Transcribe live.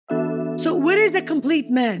So what is a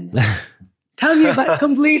complete man? Tell me about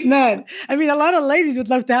complete men. I mean, a lot of ladies would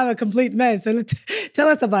love to have a complete man. So tell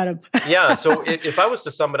us about him. Yeah. So if I was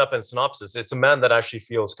to sum it up in synopsis, it's a man that actually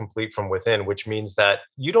feels complete from within, which means that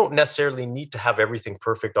you don't necessarily need to have everything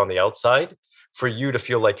perfect on the outside for you to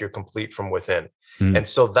feel like you're complete from within. And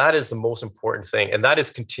so that is the most important thing. And that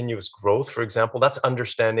is continuous growth. For example, that's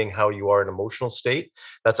understanding how you are in an emotional state.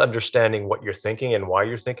 That's understanding what you're thinking and why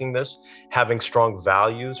you're thinking this, having strong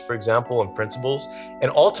values, for example, and principles,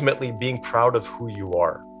 and ultimately being proud of who you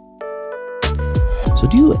are. So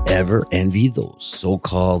do you ever envy those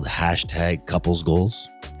so-called hashtag couples goals?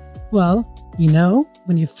 Well, you know,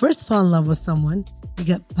 when you first fall in love with someone, you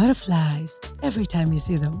get butterflies every time you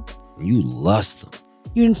see them. You lust them.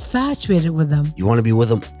 You're infatuated with them. You want to be with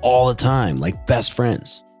them all the time, like best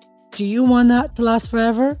friends. Do you want that to last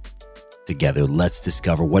forever? Together, let's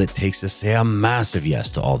discover what it takes to say a massive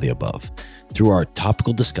yes to all the above through our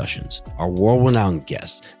topical discussions, our world-renowned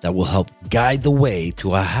guests that will help guide the way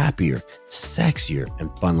to a happier, sexier,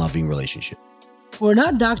 and fun-loving relationship. We're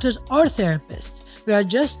not doctors or therapists. We are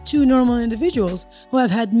just two normal individuals who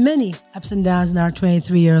have had many ups and downs in our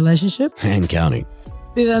 23-year relationship. And counting.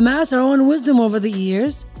 We've amassed our own wisdom over the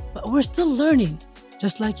years, but we're still learning,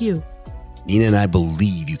 just like you. Nina and I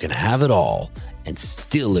believe you can have it all and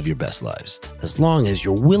still live your best lives, as long as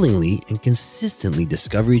you're willingly and consistently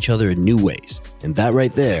discover each other in new ways. And that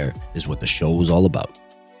right there is what the show is all about.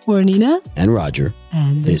 We're Nina. And Roger.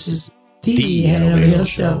 And this is the Head Over Heels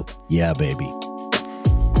Show. Yeah, baby.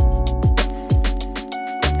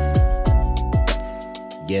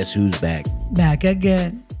 Guess who's back? Back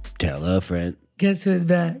again. Tell a friend. Guess who's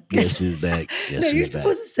back? Guess who's back? Guess No, you're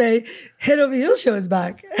supposed to say Head Over Heels Show is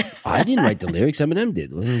back. I didn't write the lyrics. Eminem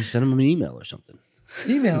did. Well, send him an email or something.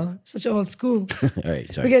 Email? Such old school. All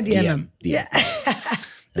right, sorry. We're going to DM him. Yeah.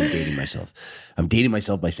 I'm dating myself. I'm dating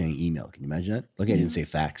myself by saying email. Can you imagine that? Look, I didn't say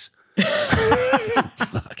fax.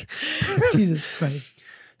 Fuck. Jesus Christ.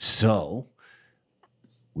 So,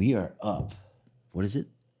 we are up. What is it?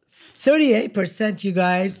 38%, you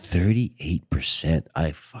guys. 38%.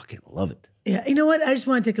 I fucking love it. Yeah, you know what? I just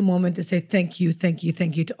want to take a moment to say thank you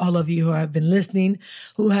to all of you who have been listening,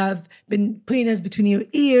 who have been putting us between your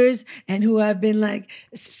ears, and who have been like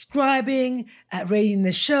subscribing, rating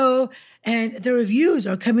the show, and the reviews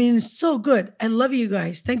are coming in so good. I love you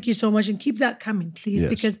guys. Thank you so much, and keep that coming, please,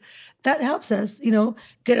 because that helps us,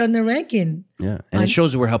 get on the ranking. Yeah, and it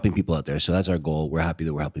shows that we're helping people out there. So that's our goal. We're happy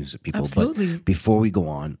that we're helping people. Absolutely. But before we go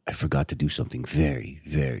on, I forgot to do something very,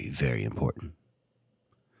 very, very important.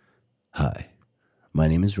 Hi, my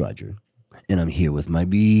name is Roger, and I'm here with my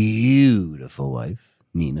beautiful wife,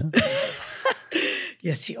 Nina.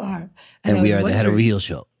 Yes, you are. And we are the Head Over Heels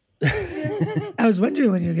Show. Yes. I was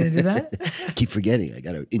wondering when you were going to do that. I keep forgetting. I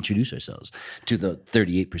got to introduce ourselves to the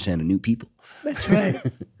 38% of new people. That's right.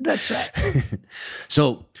 That's right.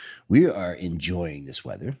 So we are enjoying this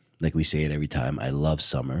weather. Like we say it every time. I love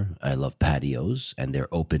summer. I love patios, and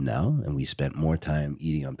they're open now. And we spent more time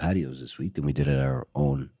eating on patios this week than we did at our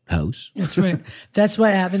own house. That's right. That's why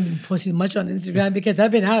I haven't been posting much on Instagram, because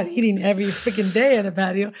I've been out eating every freaking day at a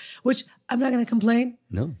patio, which I'm not going to complain.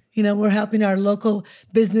 No. We're helping our local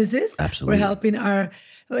businesses. Absolutely. We're helping our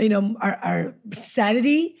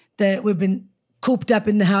sanity that we've been cooped up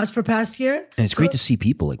in the house for past year. And it's great to see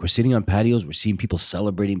people. Like, we're sitting on patios, we're seeing people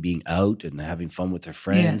celebrating being out and having fun with their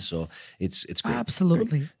friends. Yes. So it's great.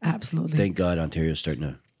 Absolutely. Great. Absolutely. Thank God Ontario's starting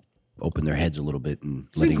to open their heads a little bit and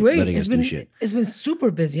It's been great. letting us do shit. It's been super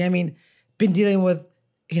busy. I mean, been dealing with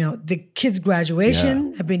the kids'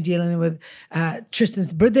 graduation. I've been dealing with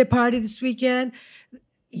Tristan's birthday party this weekend.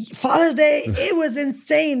 Father's Day, it was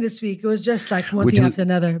insane this week. It was just like one thing after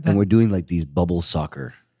another. And we're doing like these bubble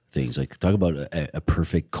soccer things. Like, talk about a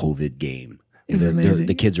perfect COVID game. It was amazing.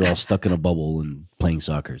 The kids are all stuck in a bubble and playing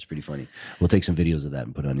soccer. It's pretty funny. We'll take some videos of that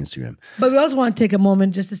and put it on Instagram. But we also want to take a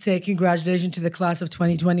moment just to say congratulations to the class of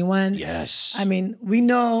 2021. Yes. I mean, we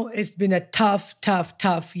know it's been a tough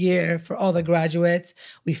year for all the graduates.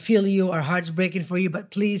 We feel you. Our hearts breaking for you.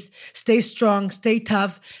 But please stay strong, stay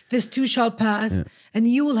tough. This too shall pass. And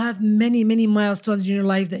you will have many, many milestones in your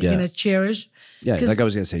life that you're going to cherish. Yeah, like I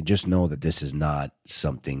was going to say, just know that this is not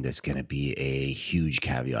something that's going to be a huge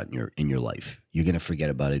caveat in your life. You're going to forget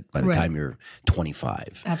about it by the time you're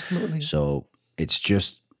 25. Absolutely. So it's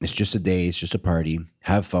just a day. It's just a party.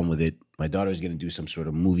 Have fun with it. My daughter's going to do some sort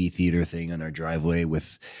of movie theater thing on our driveway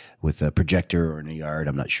with a projector or in a yard.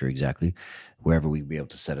 I'm not sure exactly. Wherever we'll be able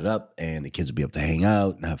to set it up, and the kids will be able to hang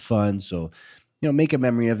out and have fun. So, make a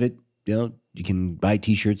memory of it. You can buy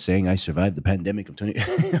T-shirts saying "I survived the pandemic of 20,"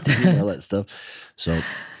 all that stuff. So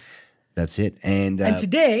that's it. And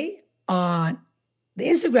today on the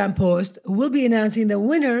Instagram post, we'll be announcing the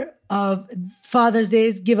winner of Father's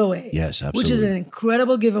Day's giveaway. Yes, absolutely. Which is an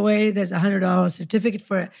incredible giveaway. There's a $100 certificate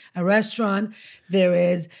for a restaurant. There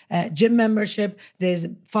is a gym membership. There's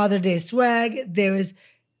Father's Day swag. There is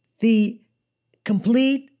the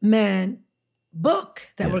Complete Man book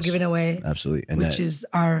that we're giving away. Absolutely. And which is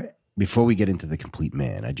our... Before we get into the Complete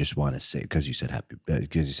Man, I just want to say, because you said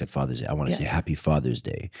Father's Day, I want to say Happy Father's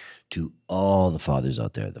Day to all the fathers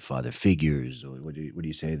out there, the father figures, or what do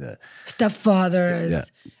you say, the stepfathers,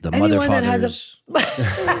 the mother fathers.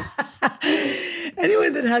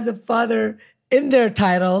 Anyone that has a father in their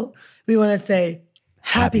title, we want to say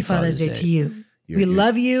Happy Father's Day to you. We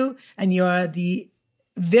love you, and you are the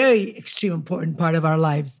very extreme important part of our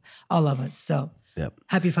lives, all of us. So,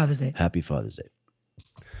 Happy Father's Day. Happy Father's Day.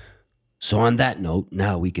 So on that note,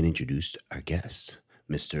 now we can introduce our guest.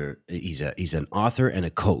 He's an author and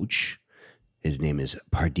a coach. His name is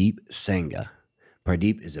Pardeep Sangha.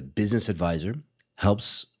 Pardeep is a business advisor,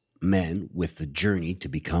 helps men with the journey to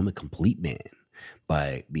become a complete man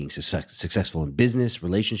by being successful in business,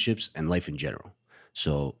 relationships, and life in general.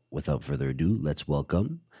 So without further ado, let's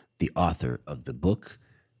welcome the author of the book,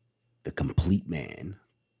 The Complete Man,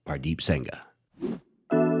 Pardeep Sangha.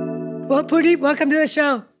 Well, Pardeep, welcome to the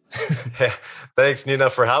show. Thanks, Nina,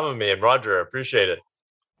 for having me, and Roger, I appreciate it.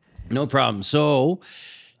 No problem. So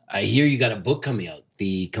I hear you got a book coming out,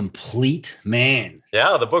 The Complete Man.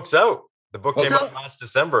 Yeah, the book's out. The book came out last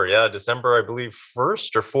December. Yeah, December, I believe,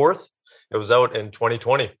 1st or 4th. It was out in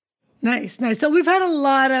 2020. Nice. So we've had a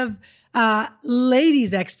lot of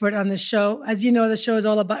ladies expert on the show. As you know, the show is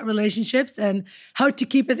all about relationships and how to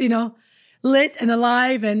keep it, lit and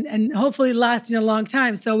alive and hopefully lasting a long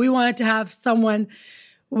time. So we wanted to have someone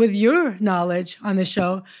with your knowledge on the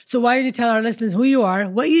show. So why don't you tell our listeners who you are,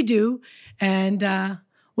 what you do, and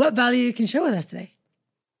what value you can share with us today?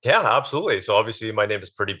 Yeah, absolutely. So obviously my name is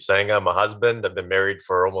Pardeep Sangha. I'm a husband. I've been married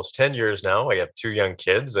for almost 10 years now. I have 2 young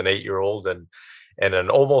kids, an 8-year-old and an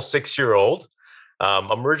almost 6-year-old.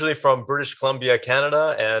 I'm originally from British Columbia,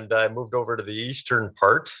 Canada, and I moved over to the eastern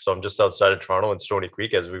part. So I'm just outside of Toronto in Stoney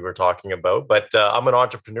Creek, as we were talking about. But I'm an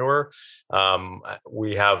entrepreneur.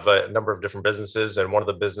 We have a number of different businesses. And one of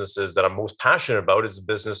the businesses that I'm most passionate about is the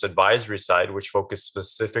business advisory side, which focuses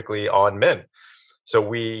specifically on men. So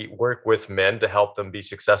we work with men to help them be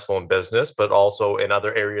successful in business, but also in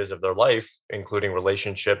other areas of their life, including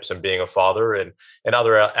relationships and being a father and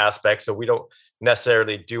other aspects. So we don't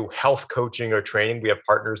necessarily do health coaching or training. We have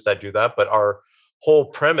partners that do that, but our whole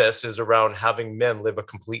premise is around having men live a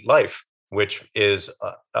complete life, which is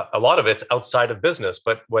a lot of it's outside of business.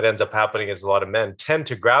 But what ends up happening is a lot of men tend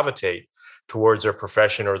to gravitate towards their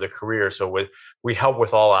profession or their career. So we help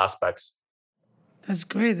with all aspects. That's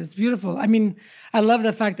great. That's beautiful. I mean, I love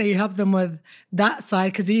the fact that you help them with that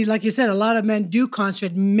side because, like you said, a lot of men do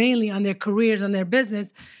concentrate mainly on their careers, on their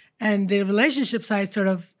business, and the relationship side sort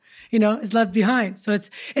of, is left behind. So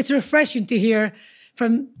it's refreshing to hear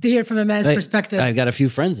from a man's perspective. I've got a few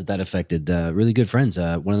friends that affected, really good friends.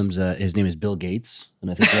 One of them's his name is Bill Gates,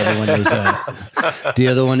 and I think the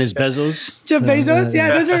other one is Bezos. Jeff Bezos.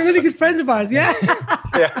 Yeah, those are really good friends of ours. Yeah.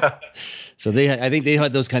 Yeah. So I think they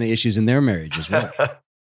had those kind of issues in their marriage as well.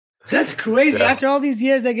 That's crazy. Yeah. After all these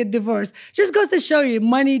years, they get divorced. Just goes to show you,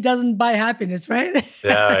 money doesn't buy happiness, right?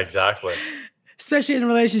 Yeah, exactly. Especially in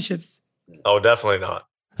relationships. Oh, definitely not.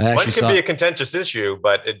 Money can be a contentious issue,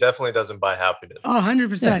 but it definitely doesn't buy happiness. Oh,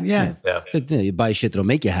 100%. Yes. Yeah. You buy shit that'll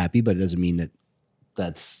make you happy, but it doesn't mean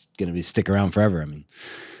that's going to stick around forever. I mean,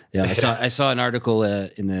 yeah, I saw an article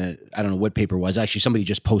in the, I don't know what paper it was. Actually, somebody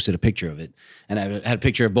just posted a picture of it, and I had a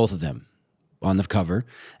picture of both of them on the cover,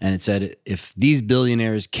 and it said, if these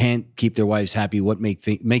billionaires can't keep their wives happy, what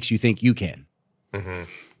makes you think you can? Mm-hmm.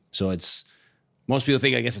 So most people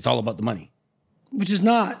think, I guess it's all about the money. Which is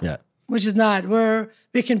not. Yeah. Which is not.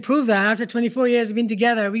 We can prove that after 24 years of being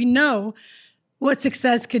together, we know what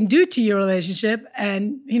success can do to your relationship,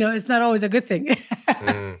 and, it's not always a good thing.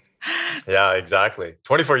 Yeah, exactly.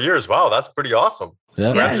 24 years. Wow, that's pretty awesome.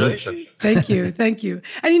 Yeah. Congratulations. Thank you.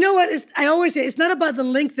 And you know what? I always say, it's not about the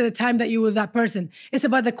length of the time that you're with that person. It's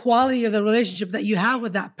about the quality of the relationship that you have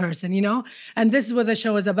with that person, And this is what the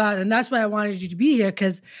show is about. And that's why I wanted you to be here,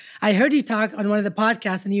 because I heard you talk on one of the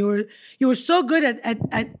podcasts, and you were so good at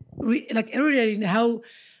iterating how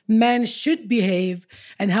men should behave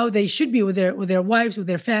and how they should be with their wives, with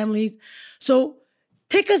their families. So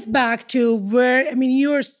take us back to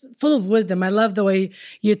you're full of wisdom. I love the way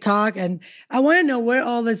you talk, and I want to know where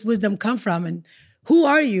all this wisdom come from, and who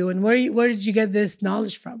are you, and where did you get this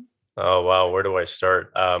knowledge from? Oh, wow. Where do I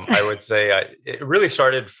start? I would say it really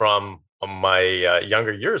started from my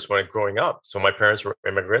younger years when growing up. So my parents were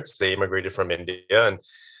immigrants. They immigrated from India, and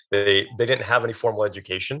they didn't have any formal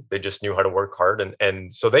education. They just knew how to work hard.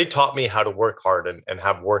 And so they taught me how to work hard and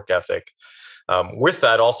have work ethic. With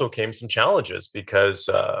that also came some challenges because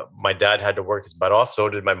my dad had to work his butt off. So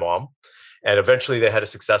did my mom. And eventually they had a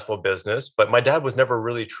successful business. But my dad was never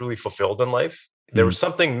really truly fulfilled in life. There was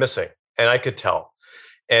something missing, and I could tell.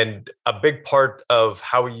 And a big part of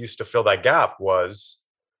how he used to fill that gap was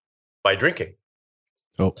by drinking.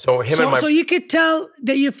 Oh, so you could tell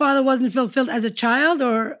that your father wasn't fulfilled as a child,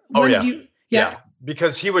 or yeah,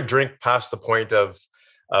 because he would drink past the point of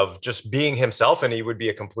just being himself, and he would be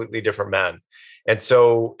a completely different man. And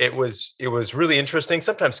so it was really interesting,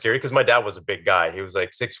 sometimes scary, because my dad was a big guy. He was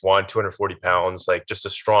like 6'1", 240 pounds, like just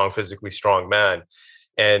a physically strong man.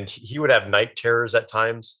 And he would have night terrors at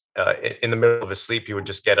times. In the middle of his sleep, he would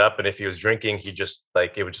just get up, and if he was drinking, it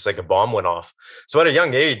would just like a bomb went off. So at a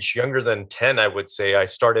young age, younger than 10, I would say, I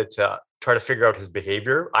started to try to figure out his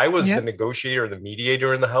behavior. I was the negotiator, the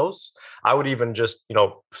mediator in the house. I would even just,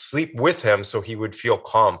 sleep with him so he would feel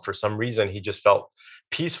calm. For some reason, he just felt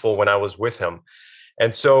peaceful when I was with him.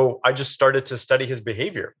 And so I just started to study his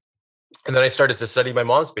behavior. And then I started to study my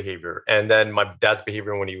mom's behavior, and then my dad's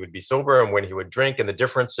behavior when he would be sober and when he would drink, and the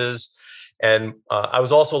differences. And I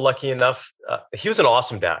was also lucky enough, he was an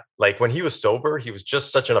awesome dad. Like when he was sober, he was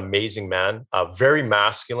just such an amazing man, very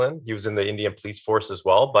masculine. He was in the Indian police force as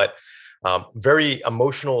well, but very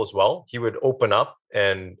emotional as well. He would open up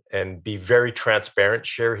and be very transparent,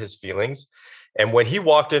 share his feelings. And when he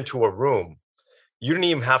walked into a room, you didn't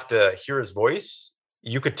even have to hear his voice.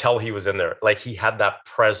 You could tell he was in there. Like he had that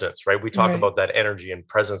presence, right? We talk about that energy and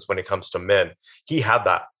presence when it comes to men. He had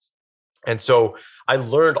that. And so I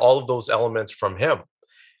learned all of those elements from him,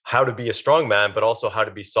 how to be a strong man, but also how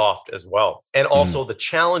to be soft as well. And also the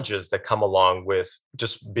challenges that come along with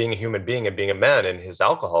just being a human being and being a man and his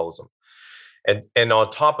alcoholism. And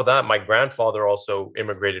on top of that, my grandfather also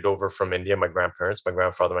immigrated over from India, my grandparents, my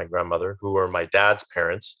grandfather, my grandmother, who were my dad's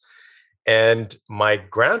parents. And my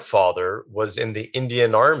grandfather was in the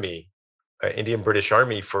Indian Army, Indian British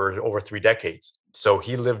Army for over 3 decades. So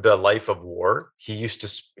he lived a life of war. He used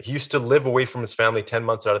to live away from his family 10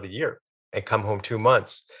 months out of the year and come home 2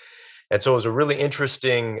 months. And so it was a really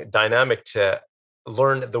interesting dynamic to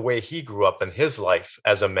learn the way he grew up in his life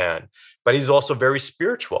as a man. But he's also very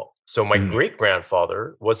spiritual. So my great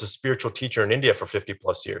grandfather was a spiritual teacher in India for 50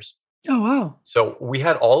 plus years. Oh, wow. So we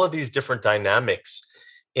had all of these different dynamics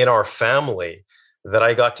in our family that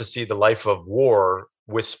I got to see the life of war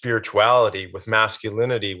with spirituality, with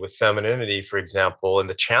masculinity, with femininity, for example, and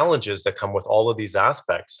the challenges that come with all of these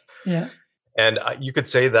aspects. Yeah. And you could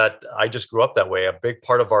say that I just grew up that way. A big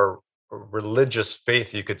part of our religious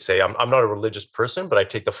faith, you could say, I'm not a religious person, but I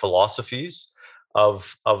take the philosophies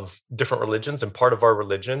of different religions. And part of our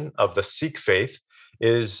religion, of the Sikh faith,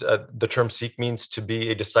 is the term Sikh means to be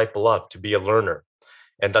a disciple of, to be a learner.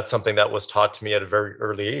 And that's something that was taught to me at a very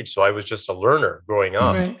early age. So I was just a learner growing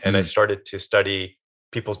up. And I started to study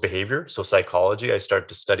people's behavior. So psychology, I started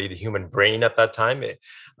to study the human brain at that time,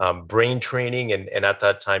 brain training. And at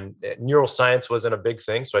that time, neuroscience wasn't a big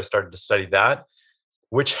thing. So I started to study that,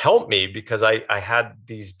 which helped me because I had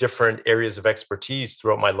these different areas of expertise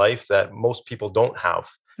throughout my life that most people don't have.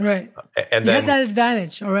 Right. And you had that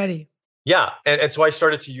advantage already. Yeah. And so I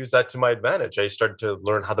started to use that to my advantage. I started to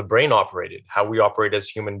learn how the brain operated, how we operate as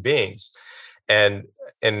human beings. And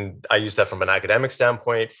I use that from an academic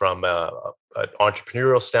standpoint, from an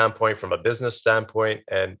entrepreneurial standpoint, from a business standpoint.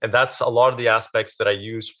 And that's a lot of the aspects that I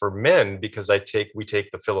use for men, because we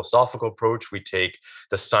take the philosophical approach, we take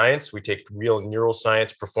the science, we take real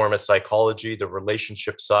neuroscience, performance psychology, the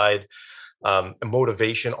relationship side,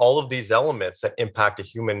 motivation, all of these elements that impact a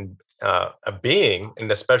human a being,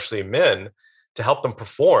 and especially men, to help them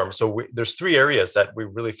perform. So there's 3 areas that we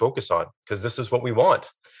really focus on, because this is what we want.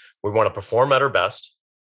 We want to perform at our best,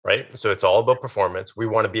 right? So it's all about performance. We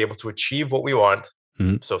want to be able to achieve what we want.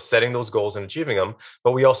 So setting those goals and achieving them,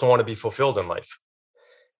 but we also want to be fulfilled in life.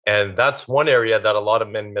 And that's one area that a lot of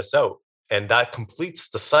men miss out. And that completes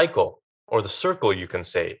the cycle, or the circle, you can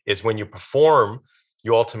say, is when you perform,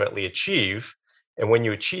 you ultimately achieve. And when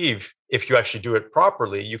you achieve, if you actually do it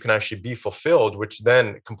properly, you can actually be fulfilled, which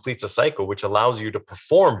then completes a cycle, which allows you to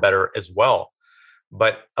perform better as well.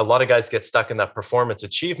 But a lot of guys get stuck in that performance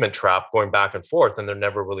achievement trap, going back and forth, and they're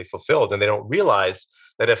never really fulfilled. And they don't realize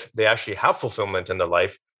that if they actually have fulfillment in their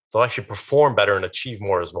life, they'll actually perform better and achieve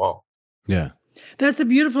more as well. Yeah. That's a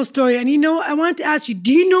beautiful story. And I want to ask you,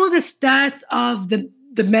 do you know the stats of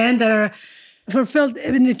the men that are fulfilled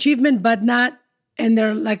in achievement, but not, and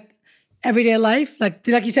they're like everyday life. Like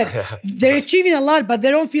you said, they're achieving a lot, but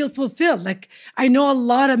they don't feel fulfilled. Like I know a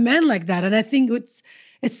lot of men like that, and I think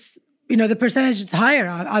it's the percentage is higher,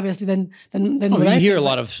 obviously, than what you I hear think. a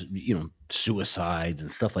lot of suicides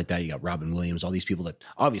and stuff like that. You got Robin Williams, all these people that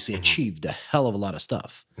obviously achieved a hell of a lot of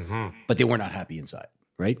stuff, but they were not happy inside,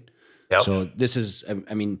 right? Yep. So this is,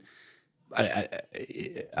 I mean,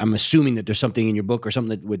 I'm assuming that there's something in your book or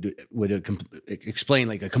something that would explain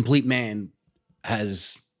like a complete man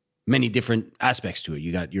has many different aspects to it.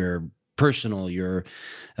 You got your personal, your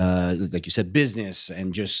like you said, business,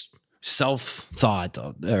 and just self-thought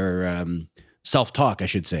or self-talk, I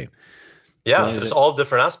should say. Yeah, there's all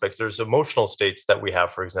different aspects. There's emotional states that we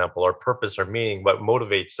have, for example, our purpose, our meaning, what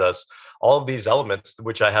motivates us, all of these elements,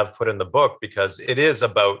 which I have put in the book, because it is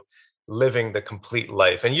about living the complete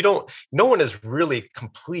life. And no one is really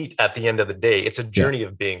complete at the end of the day. It's a journey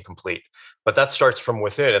of being complete, but that starts from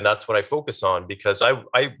within. And that's what I focus on, because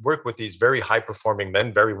I work with these very high performing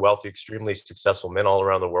men, very wealthy, extremely successful men all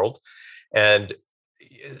around the world. And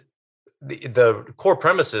the core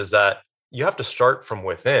premise is that you have to start from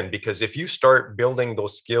within, because if you start building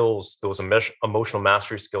those skills, those emotional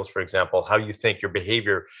mastery skills, for example, how you think, your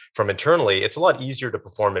behavior from internally, it's a lot easier to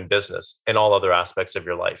perform in business and all other aspects of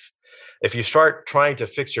your life. If you start trying to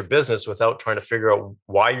fix your business without trying to figure out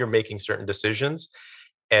why you're making certain decisions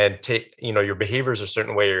and your behaviors a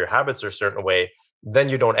certain way or your habits are a certain way, then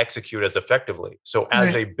you don't execute as effectively. So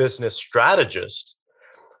as a business strategist,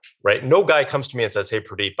 right, no guy comes to me and says, "Hey,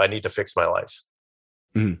 Pradeep, I need to fix my life."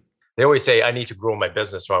 Mm-hmm. They always say, "I need to grow my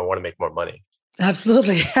business or I want to make more money."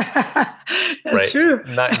 Absolutely. That's true.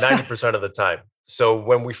 90% of the time. So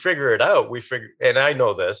when we figure it out, and I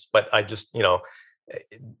know this, but I just,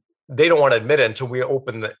 they don't want to admit it until we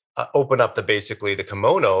open up basically the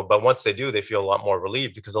kimono. But once they do, they feel a lot more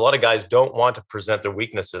relieved, because a lot of guys don't want to present their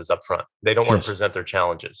weaknesses up front. They don't want to present their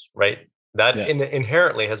challenges, right? That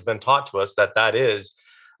inherently has been taught to us that is,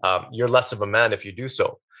 you're less of a man if you do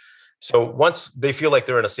so. So once they feel like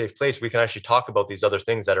they're in a safe place, we can actually talk about these other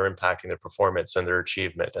things that are impacting their performance and their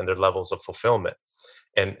achievement and their levels of fulfillment.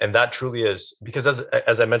 And that truly is, because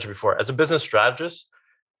as I mentioned before, as a business strategist,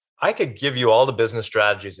 I could give you all the business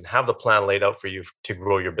strategies and have the plan laid out for you to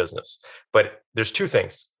grow your business. But there's two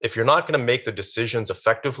things. If you're not going to make the decisions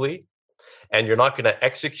effectively and you're not going to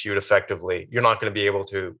execute effectively, you're not going to be able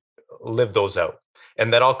to live those out.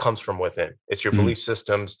 And that all comes from within. It's your belief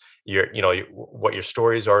systems, what your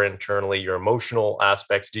stories are internally, your emotional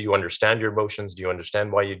aspects. Do you understand your emotions? Do you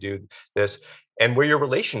understand why you do this? And where your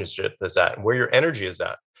relationship is at, and where your energy is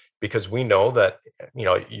at. Because we know that,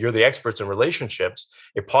 you're the experts in relationships.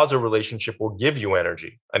 A positive relationship will give you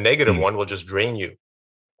energy. A negative one will just drain you.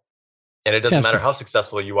 And it doesn't matter how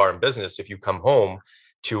successful you are in business. If you come home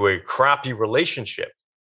to a crappy relationship,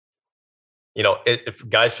 if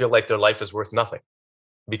guys feel like their life is worth nothing.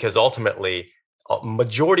 Because ultimately, a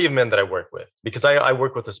majority of men that I work with, because I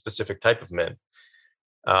work with a specific type of men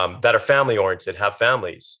that are family oriented, have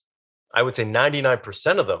families, I would say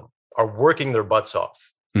 99% of them are working their butts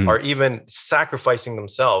off, are even sacrificing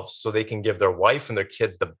themselves so they can give their wife and their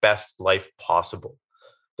kids the best life possible.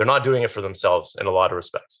 They're not doing it for themselves in a lot of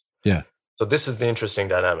respects. Yeah. So this is the interesting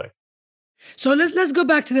dynamic. So let's go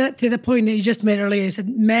back to the point that you just made earlier. You said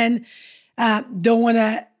men don't want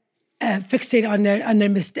to fixate on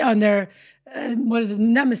their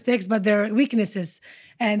not mistakes, but their weaknesses,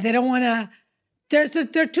 and they don't want to.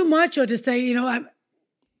 They're too macho to say,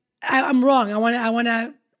 I'm wrong. I want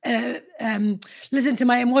to listen to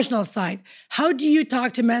my emotional side. How do you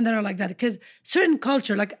talk to men that are like that? Because certain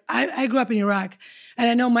culture, like I grew up in Iraq, and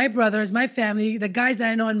I know my brothers, my family, the guys that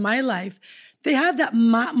I know in my life, they have that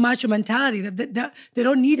macho mentality that they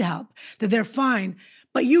don't need help, that they're fine.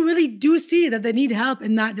 But you really do see that they need help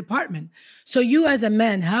in that department. So you as a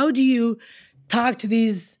man, how do you talk to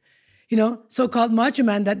these, so-called macho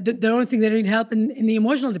men that they don't think they need help in the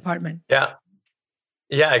emotional department?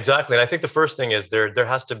 Yeah, exactly. And I think the first thing is there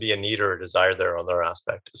has to be a need or a desire there on their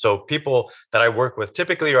aspect. So people that I work with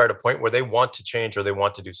typically are at a point where they want to change or they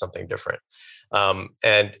want to do something different.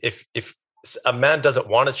 And if a man doesn't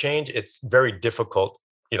want to change, it's very difficult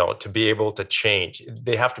to be able to change.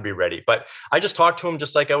 They have to be ready. But I just talk to them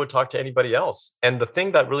just like I would talk to anybody else. And the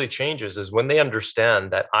thing that really changes is when they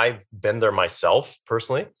understand that I've been there myself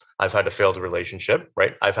personally. I've had a failed relationship,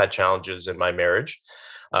 right? I've had challenges in my marriage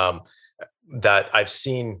that I've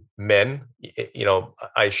seen men,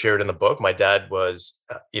 I shared in the book. My dad was,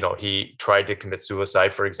 he tried to commit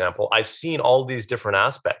suicide, for example. I've seen all these different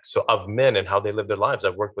aspects of men and how they live their lives.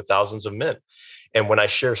 I've worked with thousands of men. And when I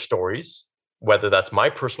share stories, whether that's my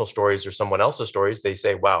personal stories or someone else's stories, they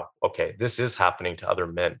say, wow, okay, this is happening to other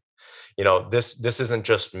men. This isn't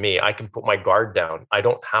just me. I can put my guard down. I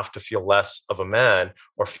don't have to feel less of a man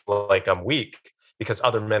or feel like I'm weak because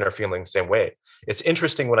other men are feeling the same way. It's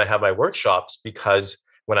interesting when I have my workshops, because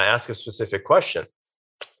when I ask a specific question,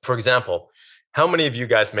 for example, how many of you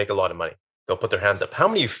guys make a lot of money? They'll put their hands up. How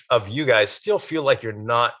many of you guys still feel like you're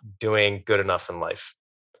not doing good enough in life?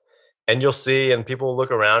 And you'll see, and people will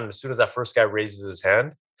look around, and as soon as that first guy raises his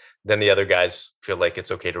hand, then the other guys feel like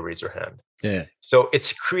it's okay to raise their hand. Yeah. So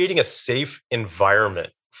it's creating a safe environment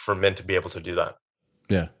for men to be able to do that.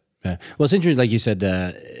 Yeah. Yeah. Well, it's interesting, like you said,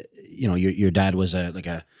 your dad was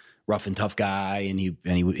a rough and tough guy, and he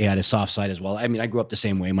had a soft side as well. I mean, I grew up the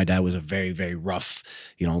same way. My dad was a very, very rough,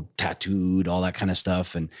 tattooed, all that kind of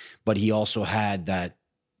stuff, but he also had that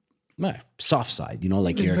soft side,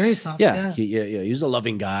 like he's very soft. Yeah. He was a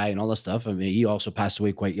loving guy and all that stuff. I mean, he also passed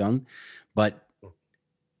away quite young, but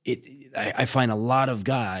I find a lot of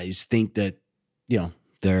guys think that,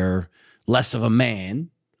 they're less of a man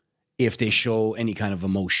if they show any kind of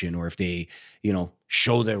emotion, or if they,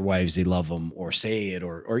 show their wives they love them, or say it,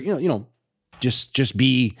 or just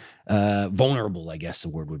be vulnerable, I guess the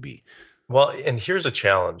word would be. Well, and here's a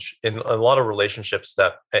challenge in a lot of relationships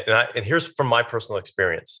and here's from my personal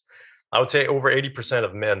experience. I would say over 80%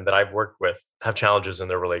 of men that I've worked with have challenges in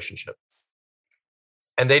their relationship,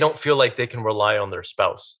 and they don't feel like they can rely on their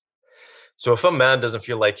spouse. So if a man doesn't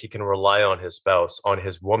feel like he can rely on his spouse, on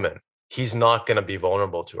his woman, he's not going to be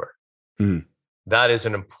vulnerable to her. Mm. That is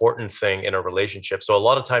an important thing in a relationship. So a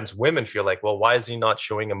lot of times women feel like, well, why is he not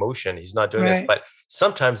showing emotion? He's not doing this. But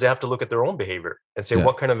sometimes they have to look at their own behavior and say,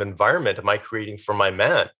 what kind of environment am I creating for my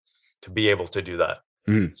man to be able to do that?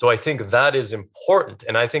 Mm. So I think that is important.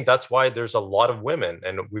 And I think that's why there's a lot of women,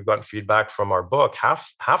 and we've gotten feedback from our book.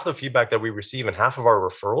 Half the feedback that we receive and half of our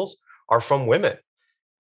referrals are from women.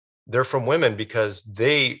 They're from women because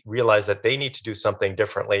they realize that they need to do something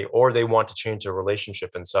differently, or they want to change their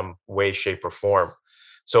relationship in some way, shape, or form.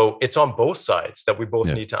 So it's on both sides that we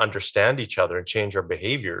both need to understand each other and change our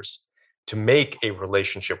behaviors to make a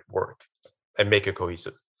relationship work and make it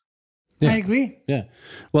cohesive. Yeah. I agree. Yeah.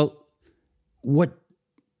 Well, what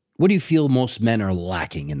do you feel most men are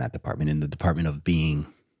lacking in that department, in the department of being,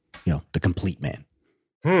 the complete man?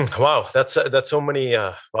 Wow, that's so many.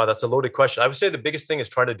 Wow, that's a loaded question. I would say the biggest thing is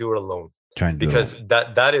trying to do it alone. Because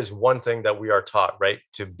that is one thing that we are taught, right?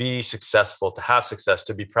 To be successful, to have success,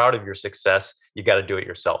 to be proud of your success, you got to do it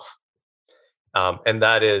yourself. And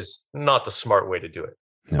that is not the smart way to do it.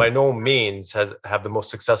 No. By no means have the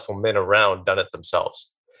most successful men around done it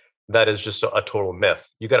themselves. That is just a total myth.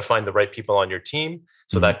 You got to find the right people on your team.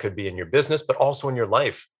 So that could be in your business, but also in your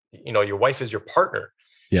life. Your wife is your partner.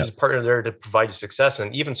 She's a partner there to provide you success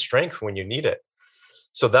and even strength when you need it.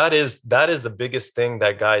 So that is the biggest thing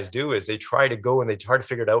that guys do, is they try to go and they try to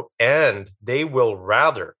figure it out, and they will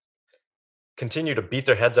rather continue to beat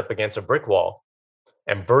their heads up against a brick wall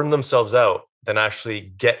and burn themselves out than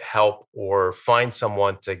actually get help or find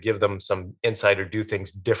someone to give them some insight or do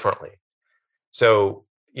things differently. So,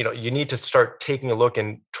 you need to start taking a look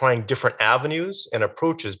and trying different avenues and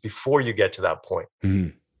approaches before you get to that point.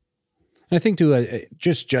 Mm-hmm. And I think too,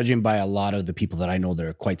 just judging by a lot of the people that I know that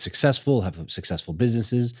are quite successful, have successful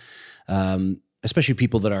businesses, especially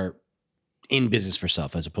people that are in business for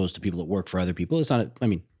self, as opposed to people that work for other people. It's not,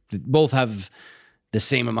 both have the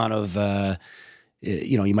same amount of,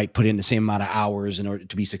 you might put in the same amount of hours in order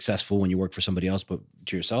to be successful when you work for somebody else, but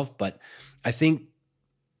to yourself. But I think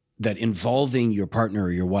that involving your partner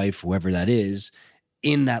or your wife, whoever that is,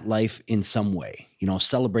 in that life in some way,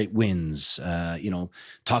 celebrate wins,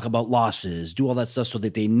 talk about losses, do all that stuff so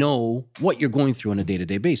that they know what you're going through on a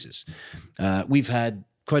day-to-day basis. We've had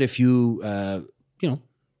quite a few,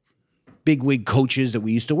 big-wig coaches that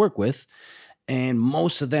we used to work with, and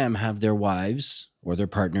most of them have their wives or their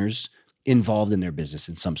partners involved in their business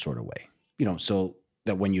in some sort of way, so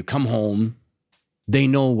that when you come home, they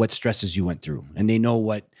know what stresses you went through and they know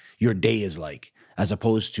what your day is like, as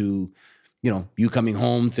opposed to you coming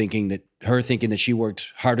home thinking that she worked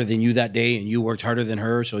harder than you that day and you worked harder than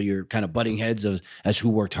her. So you're kind of butting heads as who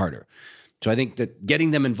worked harder. So I think that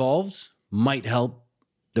getting them involved might help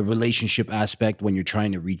the relationship aspect when you're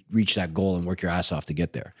trying to reach that goal and work your ass off to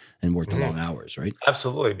get there and work the long hours, right?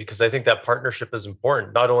 Absolutely. Because I think that partnership is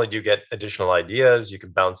important. Not only do you get additional ideas, you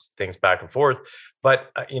can bounce things back and forth,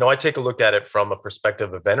 but I take a look at it from a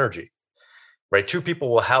perspective of energy, right? Two people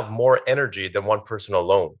will have more energy than one person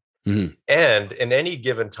alone. Mm-hmm. And in any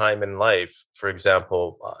given time in life, for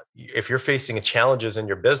example, if you're facing challenges in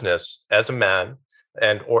your business as a man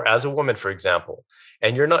or as a woman, for example,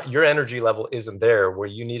 and your energy level isn't there where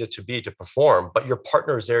you need it to be to perform, but your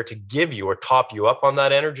partner is there to give you or top you up on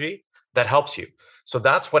that energy, that helps you. So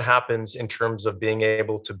that's what happens in terms of being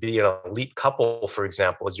able to be an elite couple, for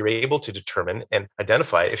example, is you're able to determine and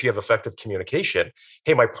identify, if you have effective communication,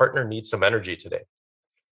 hey, my partner needs some energy today,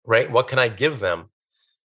 right? What can I give them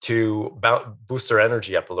to boost their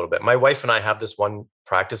energy up a little bit? My wife and I have this one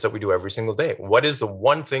practice that we do every single day. What is the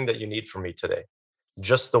one thing that you need from me today?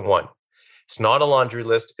 Just the one. It's not a laundry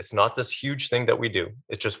list. It's not this huge thing that we do.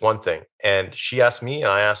 It's just one thing. And she asks me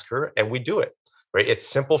and I ask her, and we do it, right? It's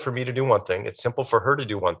simple for me to do one thing. It's simple for her to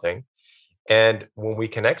do one thing. And when we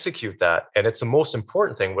can execute that, and it's the most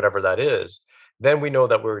important thing, whatever that is, then we know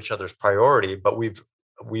that we're each other's priority, but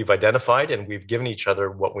we've identified and we've given each other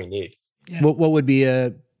what we need. Yeah. What would be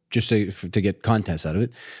just to get context out of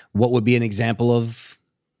it, what would be an example of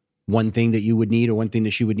one thing that you would need or one thing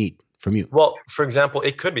that she would need from you? Well, for example,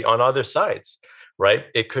 it could be on other sides, right?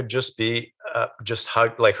 It could just be just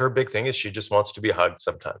hug. Like her big thing is she just wants to be hugged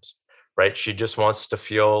sometimes, right? She just wants to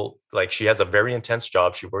feel like she has a very intense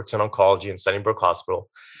job. She works in oncology in Sunnybrook Hospital.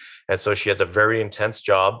 And so she has a very intense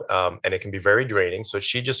job and it can be very draining. So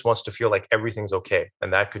she just wants to feel like everything's okay.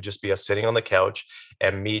 And that could just be us sitting on the couch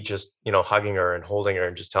and me just, hugging her and holding her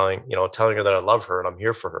and just telling her that I love her and I'm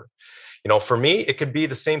here for her. For me, it could be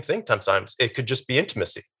the same thing sometimes. It could just be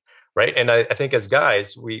intimacy, right? And I think as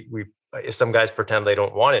guys, we some guys pretend they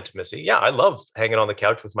don't want intimacy. Yeah, I love hanging on the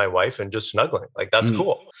couch with my wife and just snuggling. Like, that's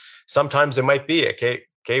cool. Sometimes it might be,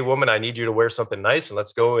 okay, woman, I need you to wear something nice and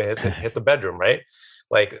let's go and hit the bedroom, right?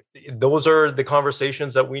 Like, those are the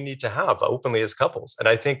conversations that we need to have openly as couples. And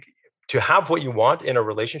I think to have what you want in a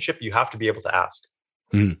relationship, you have to be able to ask.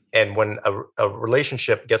 And when a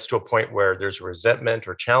relationship gets to a point where there's resentment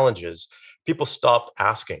or challenges, people stop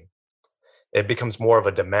asking. It becomes more of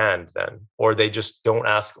a demand then, or they just don't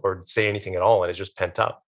ask or say anything at all. And it's just pent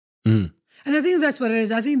up. And I think that's what it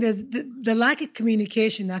is. I think there's the lack of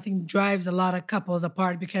communication, I think, drives a lot of couples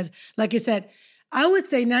apart because, like you said, I would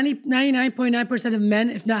say 99.9% of men,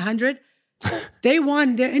 if not 100, they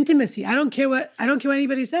want their intimacy. I don't care what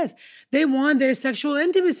anybody says. They want their sexual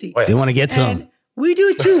intimacy. Oh, yeah. They want to get some. And we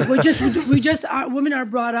do too. Women are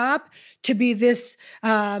brought up to be this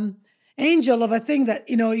angel of a thing that,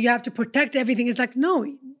 you have to protect everything. It's like, no,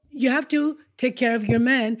 you have to take care of your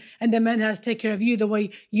man, and the man has to take care of you the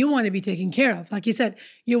way you want to be taken care of. Like you said,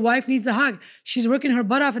 your wife needs a hug. She's working her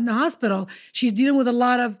butt off in the hospital. She's dealing with a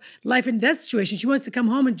lot of life and death situations. She wants to come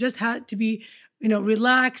home and just have to be,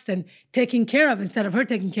 relaxed and taken care of instead of her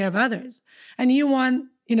taking care of others. And you want,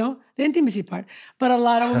 the intimacy part. But a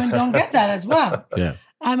lot of women don't get that as well. Yeah.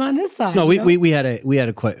 I'm on this side. No, we had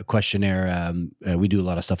a questionnaire. We do a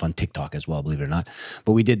lot of stuff on TikTok as well, believe it or not.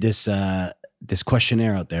 But we did this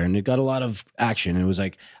questionnaire out there, and it got a lot of action. And it was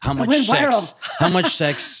like, how much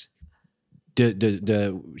sex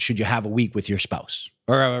should you have a week with your spouse,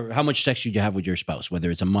 or how much sex should you have with your spouse, whether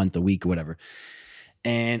it's a month, a week, or whatever.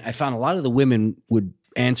 And I found a lot of the women would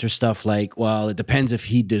answer stuff like, well, it depends if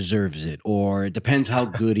he deserves it, or it depends how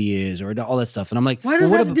good he is, or all that stuff. And I'm like, why does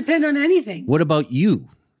that depend on anything? What about you?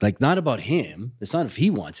 Like, not about him. It's not if he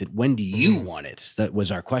wants it. When do you want it? That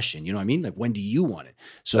was our question. You know what I mean? Like, when do you want it?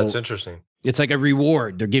 So that's interesting. It's like a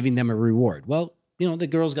reward. They're giving them a reward. Well,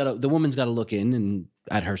 the woman's got to look in and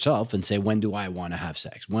at herself and say, when do I want to have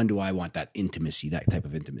sex? When do I want that intimacy, that type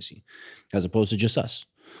of intimacy, as opposed to just us?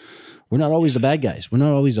 We're not always the bad guys. We're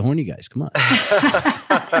not always the horny guys. Come on.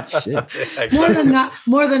 Shit. Exactly.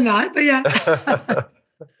 More than not, but yeah.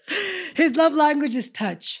 His love language is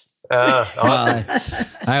touch. Awesome.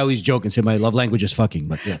 I always joke and say my love language is fucking,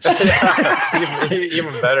 but yes.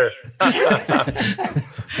 Even better.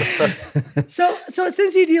 So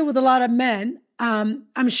since you deal with a lot of men,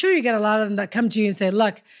 I'm sure you get a lot of them that come to you and say,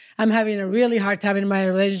 look, I'm having a really hard time in my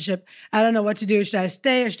relationship. I don't know what to do. Should I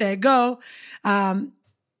stay or should I go?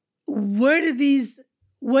 What is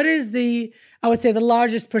the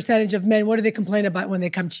largest percentage of men, what do they complain about when they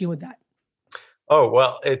come to you with that? Oh,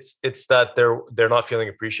 well, it's that they're not feeling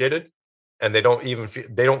appreciated, and they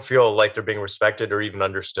don't feel like they're being respected or even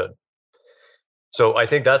understood. So I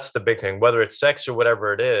think that's the big thing. Whether it's sex or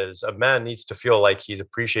whatever it is, a man needs to feel like he's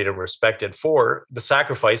appreciated and respected for the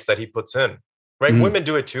sacrifice that he puts in. Right? Mm-hmm. Women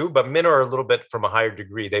do it too, but men are a little bit from a higher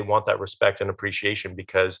degree. They want that respect and appreciation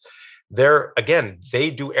because they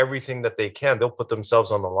do everything that they can. They'll put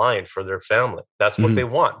themselves on the line for their family. That's what they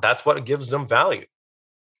want. That's what gives them value.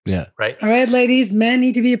 Yeah. Right. All right, ladies, men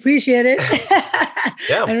need to be appreciated.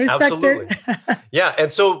 Yeah, and respected. Absolutely. Yeah.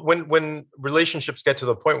 And so when relationships get to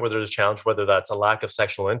the point where there's a challenge, whether that's a lack of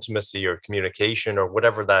sexual intimacy or communication or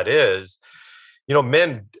whatever that is,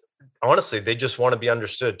 men, honestly, they just want to be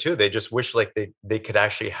understood too. They just wish like they could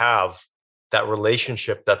actually have that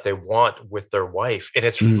relationship that they want with their wife. And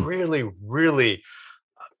it's really, really,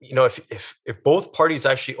 if both parties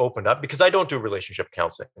actually opened up, because I don't do relationship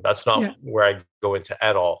counseling, that's not where I go into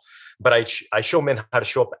at all. But I show men how to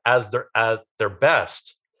show up at their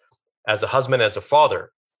best, as a husband, as a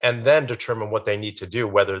father, and then determine what they need to do,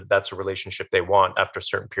 whether that's a relationship they want after a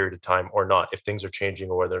certain period of time or not, if things are changing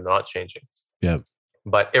or whether they're not changing. Yeah.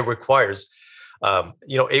 But it requires,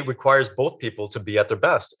 it requires both people to be at their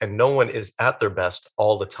best, and no one is at their best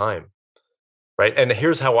all the time. Right. And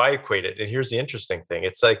here's how I equate it. And here's the interesting thing.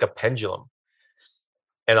 It's like a pendulum.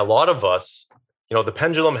 And a lot of us, the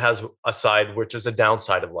pendulum has a side, which is a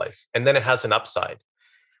downside of life, and then it has an upside.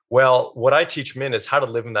 Well, what I teach men is how to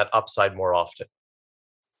live in that upside more often,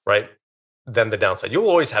 right, than the downside. You'll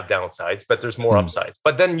always have downsides, but there's more upsides.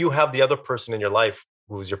 But then you have the other person in your life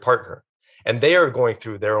who's your partner, and they are going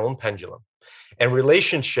through their own pendulum. And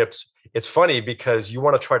relationships, it's funny because you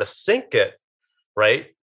want to try to sync it, right?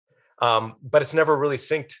 But it's never really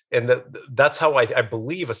synced. And that's how I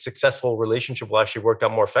believe a successful relationship will actually work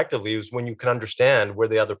out more effectively, is when you can understand where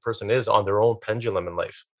the other person is on their own pendulum in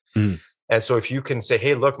life. And so if you can say,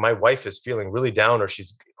 hey, look, my wife is feeling really down, or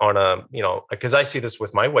she's on because I see this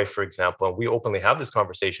with my wife, for example, and we openly have these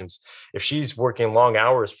conversations. If she's working long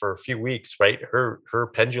hours for a few weeks, right, her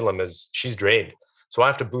pendulum she's drained. So I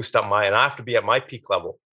have to boost up and I have to be at my peak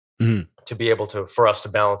level to be able for us to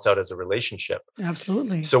balance out as a relationship.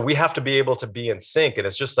 Absolutely. So we have to be able to be in sync. And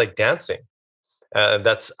it's just like dancing.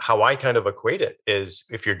 That's how I kind of equate it, is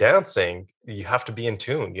if you're dancing, you have to be in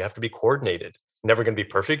tune. You have to be coordinated. Never going to be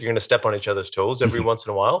perfect. You're going to step on each other's toes every once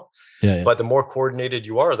in a while. Yeah. But the more coordinated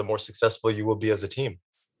you are, the more successful you will be as a team.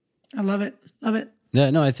 I love it. Love it.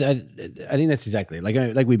 Yeah, no, I think that's exactly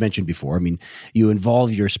like we mentioned before. I mean, you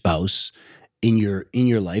involve your spouse in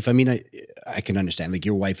your life. I mean, I can understand, like,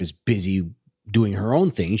 your wife is busy doing her own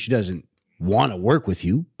thing. She doesn't want to work with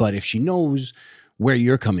you, but if she knows where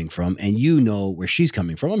you're coming from and you know where she's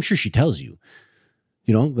coming from, I'm sure she tells you.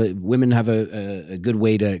 But women have a good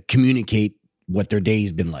way to communicate what their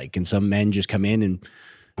day's been like, and some men just come in and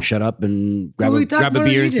shut up and grab a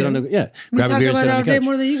beer and sit on the grab a beer and sit on the couch.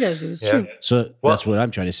 More than you guys do. It's true. So that's what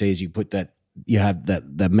I'm trying to say, is you have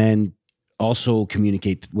that men also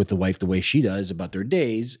communicate with the wife the way she does about their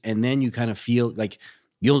days, and then you kind of feel like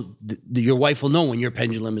your wife will know when your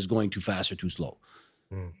pendulum is going too fast or too slow,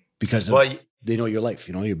 because they know your life,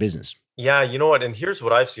 your business. Yeah, you know what? And here's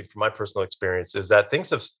what I've seen from my personal experience, is that things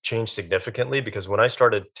have changed significantly, because when I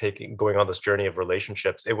started going on this journey of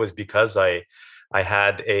relationships, it was because I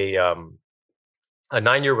had a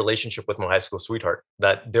 9-year relationship with my high school sweetheart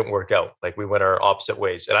that didn't work out. Like, we went our opposite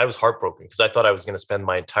ways, and I was heartbroken because I thought I was going to spend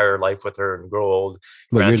my entire life with her and grow old.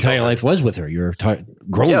 Well, your entire life was with her. Your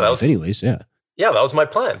grown life, anyways. Yeah. Yeah, that was my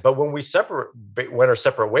plan. But when we went our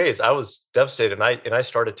separate ways, I was devastated. And I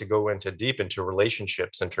started to go deep into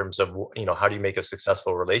relationships in terms of, how do you make a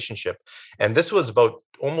successful relationship? And this was about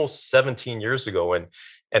almost 17 years ago. And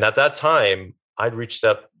at that time, I'd reached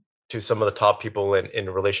up to some of the top people in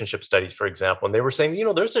relationship studies, for example, and they were saying,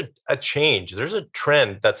 there's a change, there's a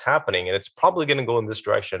trend that's happening, and it's probably going to go in this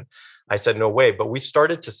direction. I said, no way. But we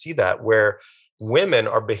started to see that, where women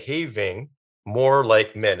are behaving more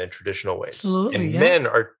like men in traditional ways. Absolutely, and men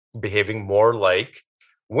are behaving more like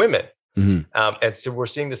women. And so we're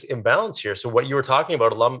seeing this imbalance here. So what you were talking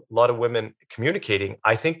about, a lot of women communicating,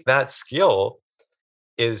 I think that skill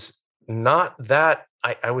is not that,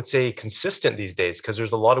 I would say, consistent these days, because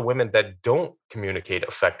there's a lot of women that don't communicate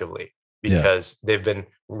effectively because they've been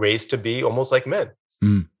raised to be almost like men.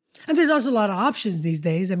 And there's also a lot of options these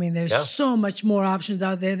days. I mean, there's so much more options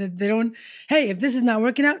out there that they don't, hey, if this is not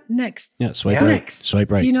working out, next. Yeah, swipe right. Next.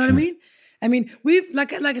 Swipe right. Do you know what I mean? I mean, we've,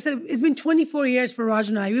 like I said, it's been 24 years for Raj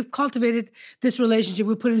and I. We've cultivated this relationship.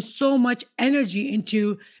 We put in so much energy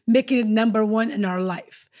into making it number one in our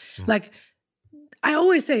life. Like, I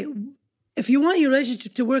always say, if you want your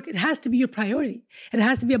relationship to work, it has to be your priority. It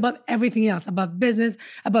has to be above everything else, above business,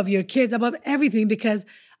 above your kids, above everything. Because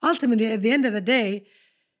ultimately, at the end of the day,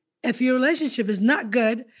 if your relationship is not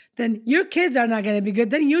good, then your kids are not going to be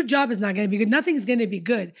good. Then your job is not going to be good. Nothing's going to be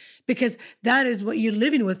good, because that is what you're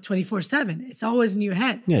living with 24/7. It's always in your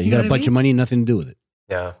head. Yeah, you got a bunch of money and nothing to do with it.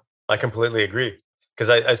 Yeah, I completely agree. Because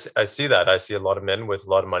I see that. I see a lot of men with a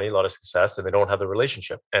lot of money, a lot of success, and they don't have the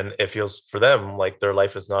relationship. And it feels for them like their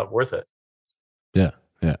life is not worth it. Yeah.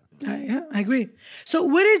 I agree. So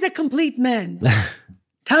what is a complete man?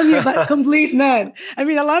 Tell me about complete man. I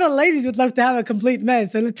mean, a lot of ladies would love to have a complete man.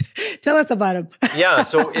 So tell us about him. Yeah.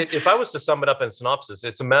 So if I was to sum it up in synopsis,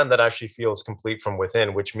 it's a man that actually feels complete from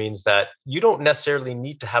within, which means that you don't necessarily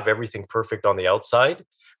need to have everything perfect on the outside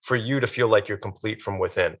for you to feel like you're complete from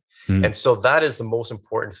within. Mm. And so that is the most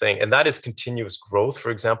important thing. And that is continuous growth.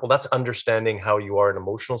 For example, that's understanding how you are in an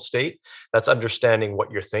emotional state. That's understanding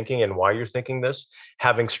what you're thinking and why you're thinking this,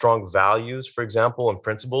 having strong values, for example, and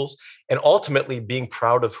principles, and ultimately being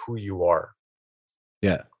proud of who you are.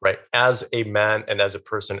 Yeah. Right. As a man and as a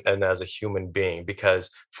person and as a human being. Because,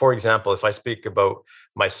 for example, if I speak about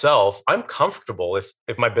myself, I'm comfortable if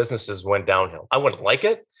my businesses went downhill. I wouldn't like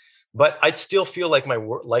it, but I'd still feel like my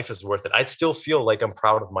life is worth it. I'd still feel like I'm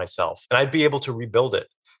proud of myself, and I'd be able to rebuild it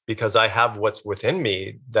because I have what's within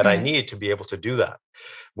me that I need to be able to do that.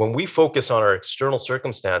 When we focus on our external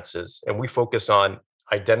circumstances and we focus on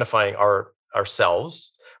identifying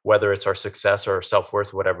ourselves, whether it's our success or our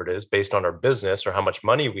self-worth, whatever it is, based on our business or how much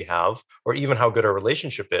money we have, or even how good our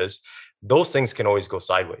relationship is, those things can always go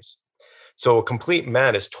sideways. So a complete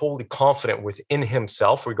man is totally confident within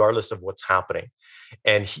himself, regardless of what's happening.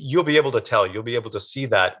 And you'll be able to tell, you'll be able to see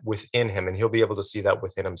that within him, and he'll be able to see that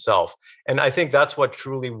within himself. And I think that's what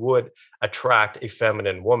truly would attract a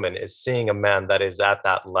feminine woman, is seeing a man that is at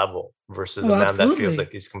that level versus a man that feels like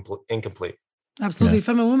he's incomplete. Absolutely. Yeah.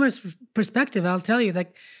 From a woman's perspective, I'll tell you,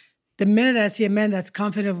 like, the minute I see a man that's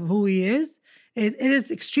confident of who he is, it is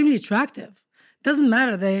extremely attractive. Doesn't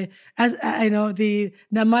matter the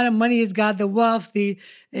amount of money he's got, the wealth,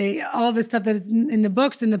 all the stuff that is in the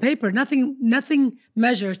books, in the paper. Nothing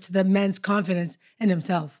measures to the man's confidence in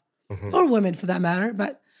himself, or women for that matter.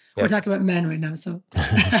 But we're talking about men right now. So,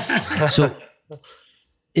 so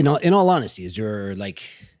in all honesty, is there, like,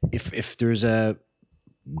 if there's a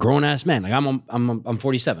grown ass man, like I'm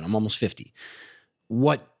 47, I'm almost 50,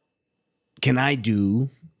 what can I do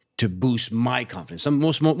to boost my confidence?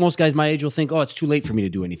 Most guys my age will think, oh, it's too late for me to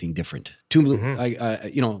do anything different.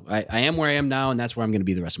 I am where I am now, and that's where I'm going to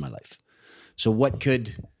be the rest of my life. So what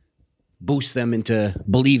could boost them into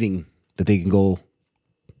believing that they can go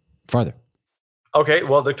farther? Okay,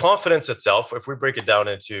 well, the confidence itself, if we break it down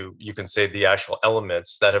into, you can say, the actual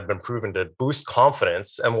elements that have been proven to boost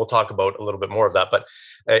confidence, and we'll talk about a little bit more of that, but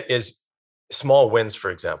is small wins,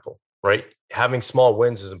 for example, right? Having small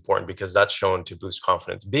wins is important because that's shown to boost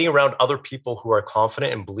confidence. Being around other people who are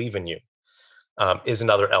confident and believe in you is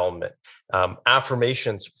another element.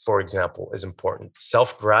 Affirmations, for example, is important.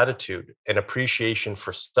 Self-gratitude and appreciation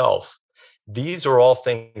for self. These are all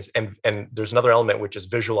things, and there's another element, which is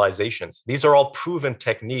visualizations. These are all proven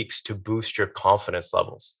techniques to boost your confidence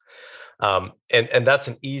levels. And that's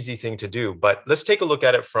an easy thing to do. But let's take a look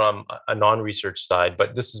at it from a non-research side,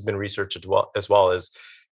 but this has been researched as well as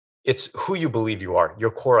it's who you believe you are,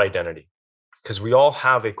 your core identity. Because we all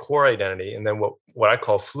have a core identity, and then what I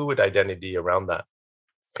call fluid identity around that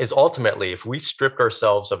is ultimately, if we stripped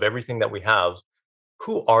ourselves of everything that we have,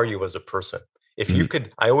 who are you as a person? If you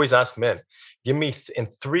could, I always ask men, give me in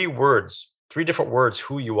 3 different words,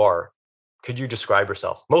 who you are. Could you describe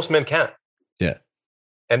yourself? Most men can't. Yeah.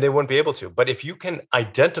 And they wouldn't be able to. But if you can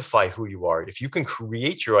identify who you are, if you can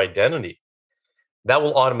create your identity, that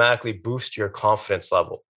will automatically boost your confidence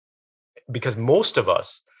level. Because most of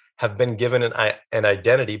us have been given an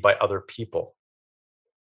identity by other people,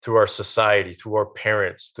 through our society, through our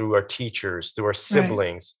parents, through our teachers, through our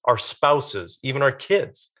siblings, our spouses, even our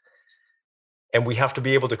kids. And we have to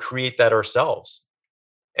be able to create that ourselves.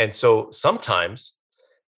 And so sometimes,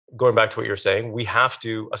 going back to what you're saying, we have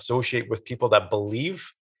to associate with people that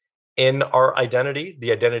believe in our identity,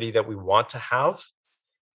 the identity that we want to have,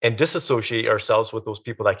 and disassociate ourselves with those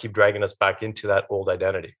people that keep dragging us back into that old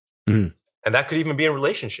identity. Mm. And that could even be in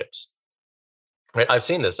relationships, right? I've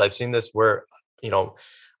seen this where,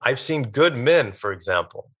 I've seen good men, for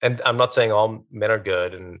example, and I'm not saying all men are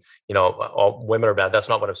good and, all women are bad. That's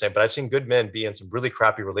not what I'm saying. But I've seen good men be in some really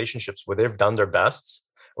crappy relationships where they've done their best,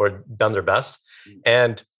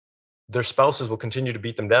 and their spouses will continue to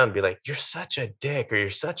beat them down and be like, you're such a dick, or you're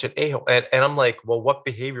such an a-hole. And I'm like, well, what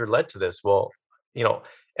behavior led to this? Well,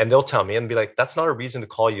 and they'll tell me and be like, that's not a reason to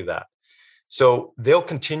call you that. So they'll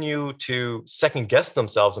continue to second guess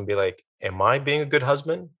themselves and be like, am I being a good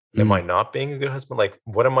husband? Am I not being a good husband? Like,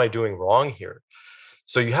 what am I doing wrong here?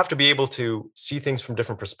 So you have to be able to see things from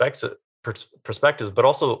different perspectives, but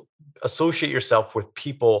also associate yourself with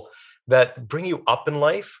people that bring you up in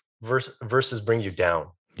life versus bring you down.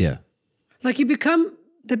 Yeah. Like, you become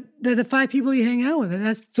the 5 people you hang out with. And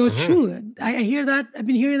that's so true. I hear that. I've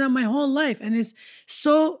been hearing that my whole life. And it's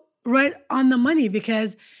so right on the money,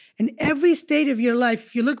 because in every state of your life,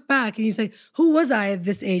 if you look back and you say, who was I at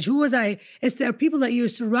this age? Who was I? It's there are people that you're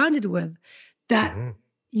surrounded with that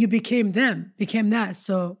you became that.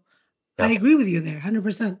 So I agree with you there,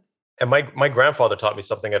 100%. And my grandfather taught me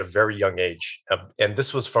something at a very young age. And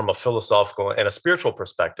this was from a philosophical and a spiritual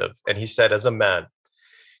perspective. And he said, as a man,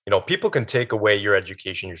 People can take away your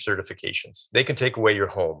education, your certifications. They can take away your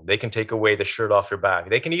home. They can take away the shirt off your back.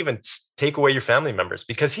 They can even take away your family members,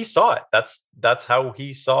 because he saw it. That's how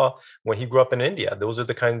he saw when he grew up in India. Those are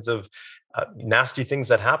the kinds of nasty things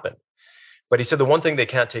that happen. But he said the one thing they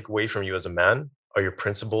can't take away from you as a man are your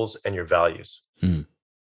principles and your values.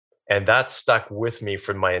 And that stuck with me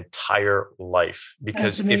for my entire life,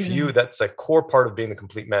 because that's a core part of being a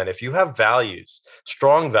complete man. If you have values,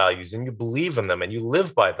 strong values, and you believe in them and you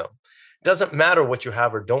live by them, it doesn't matter what you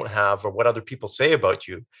have or don't have or what other people say about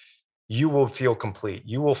you, you will feel complete.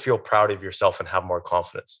 You will feel proud of yourself and have more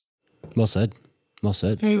confidence. Well said. Well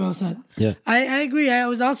said. Very well said. Yeah. I agree. I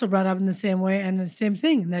was also brought up in the same way, and the same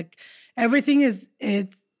thing. Like, everything it's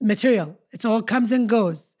material. It all comes and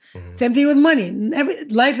goes. Mm-hmm. Same thing with money.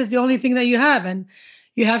 Life is the only thing that you have, and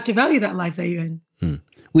you have to value that life that you're in.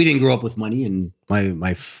 We didn't grow up with money, and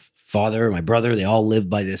my father, my brother, they all lived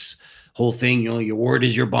by this whole thing. Your word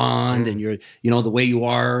is your bond, and the way you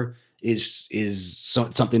are is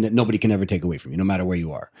something that nobody can ever take away from you, no matter where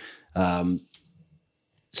you are.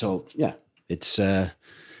 So yeah, it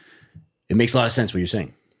makes a lot of sense what you're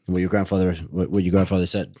saying, what your grandfather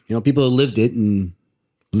said. People who lived it and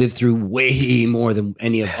lived through way more than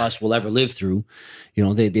any of us will ever live through.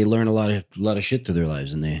 They learn a lot of shit through their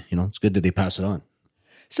lives, and it's good that they pass it on.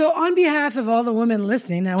 So on behalf of all the women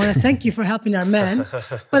listening, I want to thank you for helping our men.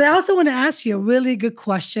 But I also want to ask you a really good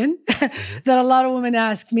question that a lot of women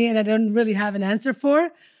ask me, and I don't really have an answer for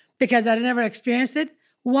because I never experienced it.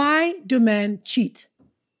 Why do men cheat?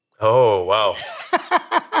 Oh, wow.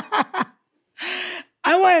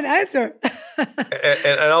 I want an answer.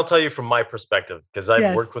 and I'll tell you from my perspective, because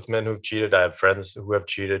I've worked with men who've cheated. I have friends who have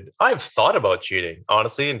cheated. I've thought about cheating,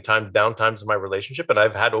 honestly, in down times in my relationship. And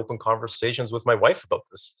I've had open conversations with my wife about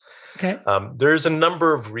this. Okay. There's a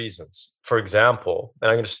number of reasons. For example, and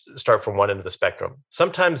I'm going to start from one end of the spectrum.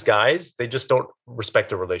 Sometimes guys, they just don't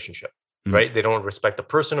respect a relationship, right? They don't respect the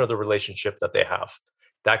person or the relationship that they have.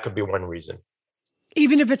 That could be one reason.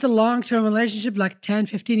 Even if it's a long-term relationship, like 10,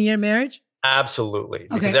 15-year marriage? Absolutely.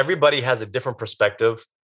 Because everybody has a different perspective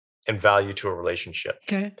and value to a relationship.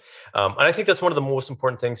 Okay. And I think that's one of the most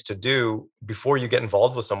important things to do before you get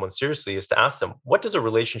involved with someone seriously, is to ask them, what does a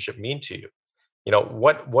relationship mean to you?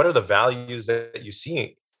 What are the values that you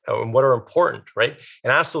see and what are important, right?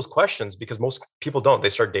 And ask those questions, because most people don't. They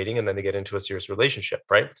start dating and then they get into a serious relationship,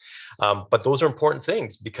 right? But those are important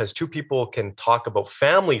things, because two people can talk about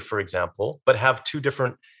family, for example, but have two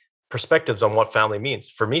different perspectives on what family means.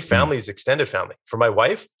 For me, family is extended family. For my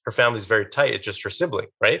wife, her family is very tight. It's just her sibling,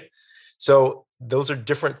 right? So those are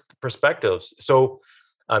different perspectives. So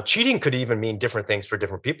cheating could even mean different things for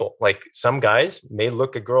different people. Like, some guys may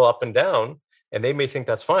look a girl up and down and they may think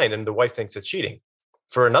that's fine, and the wife thinks it's cheating.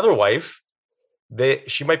 For another wife,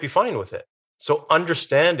 she might be fine with it. So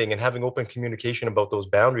understanding and having open communication about those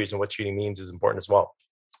boundaries and what cheating means is important as well.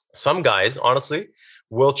 Some guys, honestly,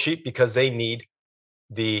 will cheat because they need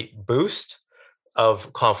the boost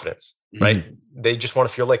of confidence, right? They just want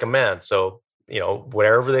to feel like a man. So,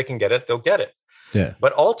 wherever they can get it, they'll get it. Yeah.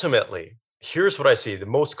 But ultimately, here's what I see. The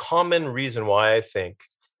most common reason why I think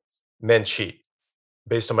men cheat,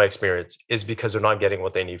 based on my experience, is because they're not getting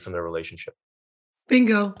what they need from their relationship.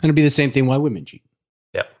 Bingo. And it'd be the same thing why women cheat.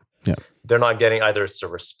 Yeah. They're not getting either the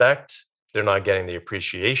respect, they're not getting the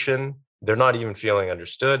appreciation, they're not even feeling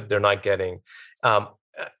understood, they're not getting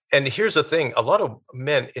and here's the thing, a lot of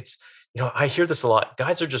men, it's, I hear this a lot.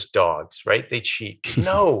 Guys are just dogs, right? They cheat.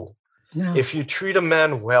 No. If you treat a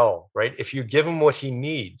man well, right? If you give him what he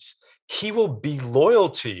needs, he will be loyal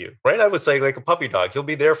to you, right? I would say, like a puppy dog, he'll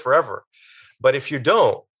be there forever. But if you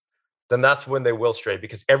don't, then that's when they will stray,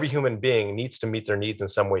 because every human being needs to meet their needs in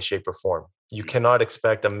some way, shape, or form. You cannot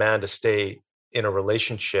expect a man to stay in a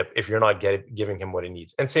relationship if you're not giving him what he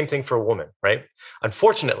needs. And same thing for a woman, right?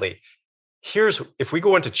 Unfortunately, if we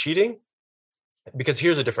go into cheating, because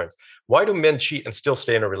here's the difference. Why do men cheat and still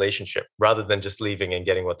stay in a relationship rather than just leaving and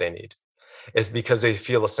getting what they need? It's because they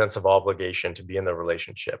feel a sense of obligation to be in the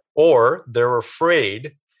relationship, or they're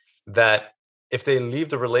afraid that if they leave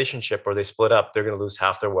the relationship or they split up, they're going to lose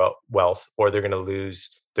half their wealth, or they're going to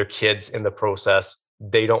lose their kids in the process.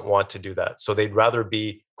 They don't want to do that. So they'd rather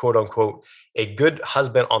be, quote unquote, a good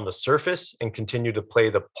husband on the surface and continue to play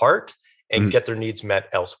the part and get their needs met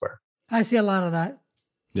elsewhere. I see a lot of that.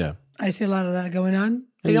 Yeah. I see a lot of that going on.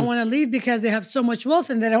 They don't want to leave because they have so much wealth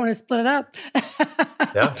and they don't want to split it up.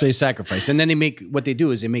 Yeah. So they sacrifice. And then what they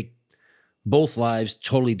do is they make both lives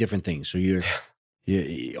totally different things. So you're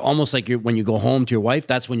almost like when you go home to your wife,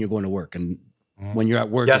 that's when you're going to work. And when you're at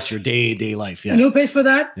work, it's your day life. Yeah. And who pays for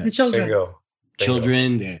that? Yeah. The children. There you go.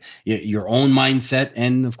 children, your own mindset,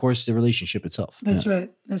 and of course the relationship itself. That's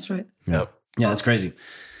right. That's right. Yeah, that's crazy.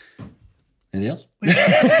 Anything else?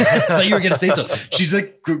 I thought you were going to say something. She's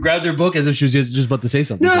like grabbed her book as if she was just about to say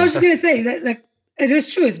something. No, I was just going to say that, like, it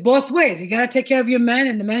is true. It's both ways. You got to take care of your man,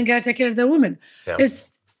 and the man got to take care of the woman. Yeah. It's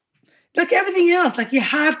like everything else. Like, you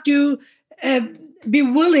have to be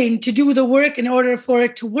willing to do the work in order for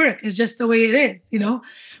it to work. It's just the way it is. You know,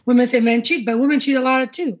 women say men cheat, but women cheat a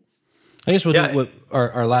lot too. I guess what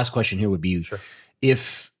our last question here would be,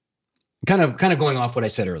 if kind of going off what I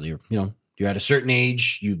said earlier, you know, you're at a certain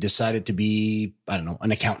age, you've decided to be, I don't know,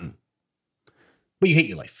 an accountant, but you hate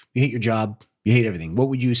your life, you hate your job, you hate everything. What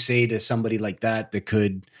would you say to somebody like that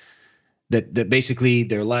that basically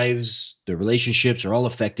their lives, their relationships are all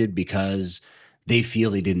affected because they feel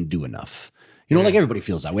they didn't do enough? You know, like everybody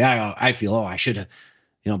feels that way. I feel, I should have,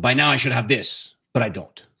 you know, by now I should have this, but I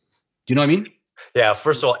don't. Do you know what I mean? Yeah.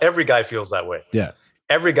 First of all, every guy feels that way. Yeah.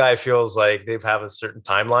 Every guy feels like they have a certain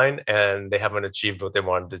timeline and they haven't achieved what they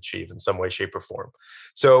wanted to achieve in some way, shape, or form.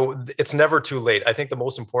 So it's never too late. I think the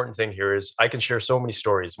most important thing here is I can share so many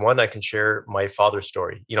stories. One, I can share my father's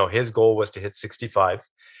story. You know, his goal was to hit 65,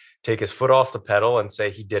 take his foot off the pedal and say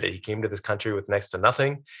he did it. He came to this country with next to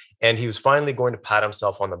nothing, and he was finally going to pat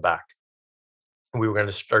himself on the back. We were going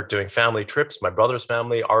to start doing family trips, my brother's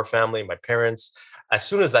family, our family, my parents. As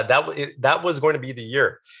soon as that was going to be the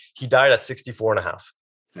year. He died at 64 and a half.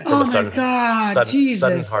 Oh my God, Jesus.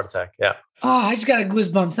 Sudden heart attack. Yeah. Oh, I just got a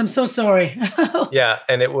goosebumps. I'm so sorry. Yeah.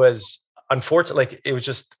 And it was unfortunate. Like, it was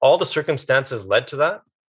just all the circumstances led to that.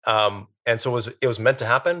 And so it was meant to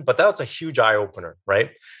happen, but that was a huge eye opener,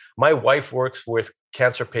 right? My wife works with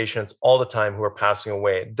cancer patients all the time who are passing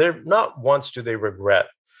away. They're not once do they regret,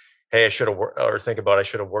 hey, I should have worked, or think about, I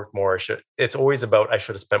should have worked more. It's always about, I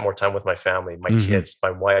should have spent more time with my family, my kids,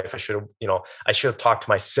 my wife. I should have talked to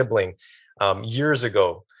my sibling years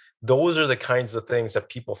ago. Those are the kinds of things that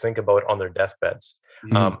people think about on their deathbeds.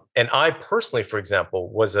 And I personally, for example,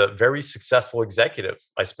 was a very successful executive.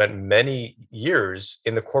 I spent many years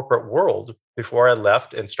in the corporate world before I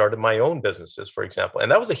left and started my own businesses, for example. And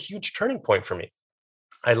that was a huge turning point for me.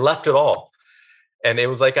 I left it all. And it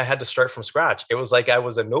was like I had to start from scratch. It was like I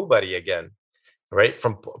was a nobody again, right?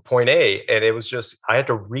 From point A. And it was just, I had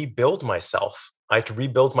to rebuild myself. I had to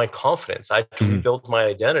rebuild my confidence. I had to rebuild my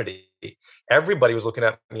identity. Everybody was looking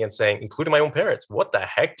at me and saying, including my own parents, what the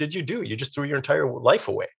heck did you do? You just threw your entire life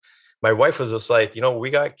away. My wife was just like, you know,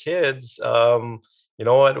 we got kids. You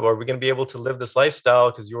know what? Are we going to be able to live this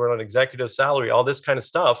lifestyle because you were on an executive salary, all this kind of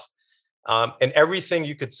stuff. And everything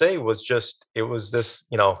you could say was just, it was this,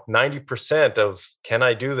 90% of can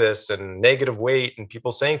I do this and negative weight and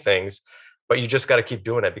people saying things, but you just got to keep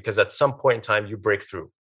doing it because at some point in time you break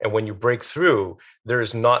through. And when you break through, there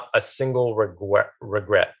is not a single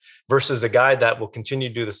regret versus a guy that will continue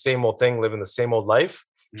to do the same old thing, living the same old life.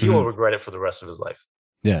 He will regret it for the rest of his life.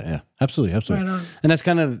 Yeah, absolutely. Right, and that's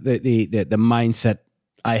kind of the mindset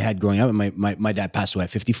I had growing up. My dad passed away at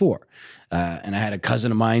 54, and I had a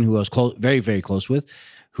cousin of mine who I was very, very close with.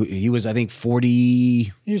 He was, I think,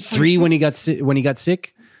 43 when he got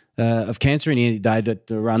sick of cancer, and he died at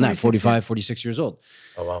around 45, 46 years old.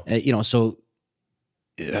 Oh wow! So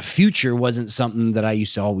a future wasn't something that I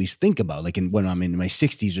used to always think about, like when I'm in my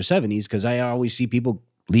 60s or 70s, because I always see people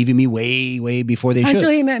leaving me way, way before they should.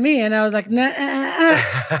 Until he met me, and I was like, nah,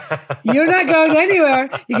 you're not going anywhere.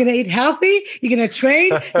 You're going to eat healthy. You're going to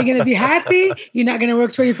train. You're going to be happy. You're not going to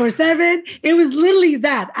work 24/7. It was literally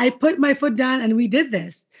that. I put my foot down, and we did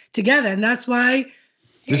this together, and that's why.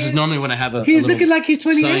 This is normally when I have he's looking like he's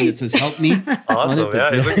 28. Sign that says "Help me." Awesome,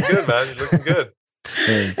 yeah, he's looking good, man. He's looking good.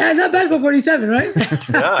 Not bad for 47, right?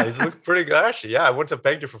 Yeah, he's looking pretty good. Actually, yeah, I wouldn't have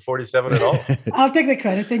pegged you for 47 at all. I'll take the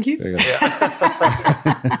credit. Thank you.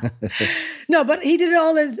 Yeah. No, but he did it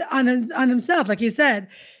all on himself. Like you said,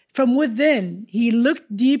 from within, he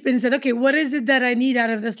looked deep and said, okay, what is it that I need out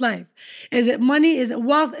of this life? Is it money? Is it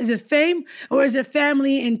wealth? Is it fame? Or is it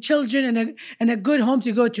family and children and a good home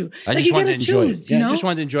to go to? I just wanted to enjoy it. Yeah, I just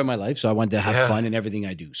wanted to enjoy my life. So I wanted to have fun in everything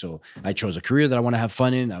I do. So I chose a career that I want to have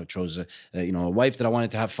fun in. I chose a wife that I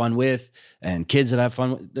wanted to have fun with and kids that I have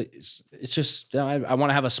fun with. It's just, I want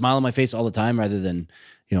to have a smile on my face all the time rather than,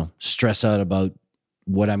 stress out about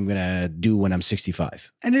what I'm going to do when I'm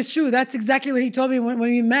 65. And it's true. That's exactly what he told me when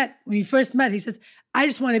we first met. He says, I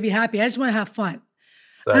just want to be happy. I just want to have fun.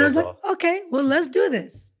 And I was like, okay, well, let's do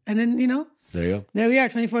this. And then, there you go. There we are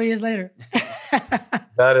 24 years later.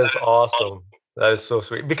 That is awesome. That is so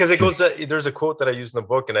sweet because it goes, there's a quote that I use in the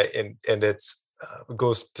book and it's,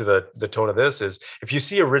 goes to the tone of this is, if you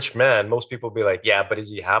see a rich man, most people will be like, yeah, but is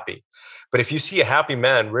he happy? But if you see a happy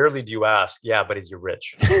man, rarely do you ask, yeah, but is he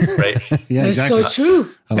rich? Right? Yeah, That's exactly. so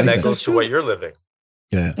true. And that so goes to true. what you're living.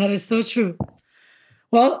 Yeah. That is so true.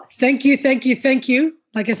 Well, thank you.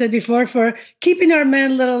 Like I said before, for keeping our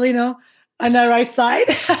men little, on the right side.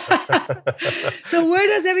 So where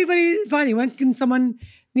does everybody find you? When can someone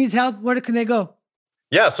needs help? Where can they go?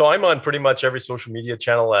 Yeah, so I'm on pretty much every social media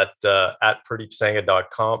channel at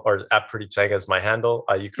pradeepsanga.com, or at Pradeep Sanga is my handle.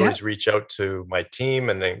 You can always reach out to my team,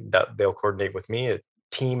 and they'll coordinate with me at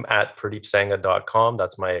team@pradeepsanga.com.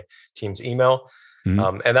 That's my team's email.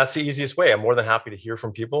 Mm-hmm. And that's the easiest way. I'm more than happy to hear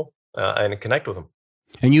from people and connect with them.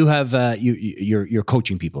 And you have you're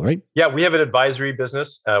coaching people, right? Yeah, we have an advisory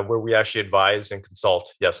business where we actually advise and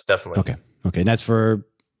consult. Yes, definitely. Okay. And that's for,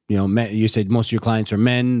 men. You said most of your clients are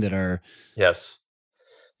men that are. Yes.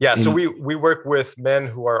 Yeah. So we work with men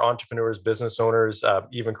who are entrepreneurs, business owners,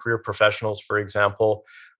 even career professionals, for example.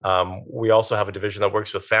 We also have a division that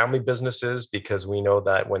works with family businesses, because we know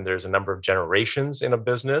that when there's a number of generations in a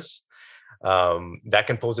business, that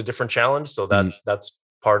can pose a different challenge. So that's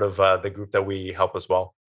part of the group that we help as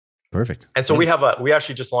well. Perfect. And so we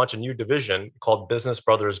actually just launched a new division called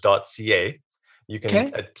businessbrothers.ca. You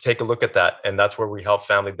can take a look at that. And that's where we help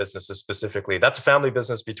family businesses specifically. That's a family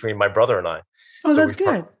business between my brother and I. Oh, so that's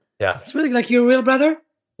good. Yeah. It's really like your real brother?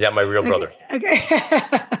 Yeah, my real brother. Okay.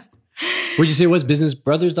 What'd you say it was?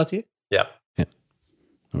 Businessbrothers.ca? Yeah.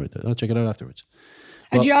 All right. I'll check it out afterwards.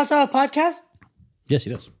 And you also have a podcast? Yes, he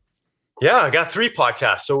does. Yeah, I got 3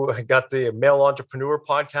 podcasts. So I got the Male Entrepreneur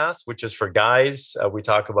podcast, which is for guys. We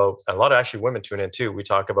talk about, a lot of actually women tune in too. We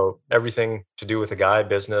talk about everything to do with a guy,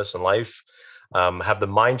 business and life. Have the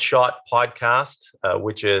Mind Shot podcast,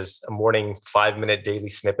 which is a morning 5-minute daily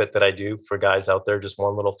snippet that I do for guys out there, just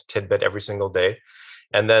one little tidbit every single day.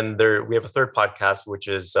 And then we have a third podcast, which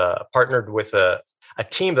is partnered with a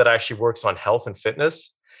team that actually works on health and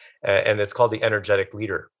fitness, and it's called The Energetic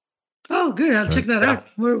Leader. Oh, good. I'll check that out.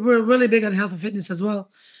 We're really big on health and fitness as well.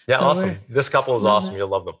 Yeah, so awesome. This couple is awesome. You'll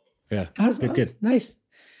love them. Yeah. Awesome. Good. Nice.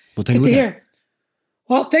 We'll take a good look to at hear.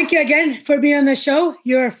 Well, thank you again for being on the show.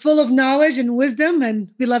 You're full of knowledge and wisdom, and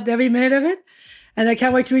we loved every minute of it. And I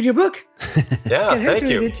can't wait to read your book. Yeah, thank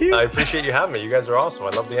you. I appreciate you having me. You guys are awesome. I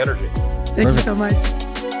love the energy. Thank you so much.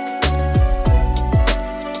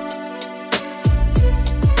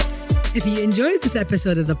 If you enjoyed this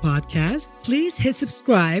episode of the podcast, please hit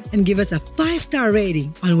subscribe and give us a 5-star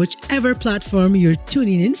rating on whichever platform you're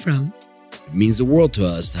tuning in from. It means the world to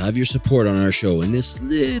us to have your support on our show in this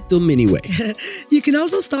little mini way. You can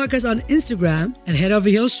also stalk us on Instagram at Head Over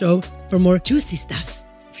Heels Show for more juicy stuff.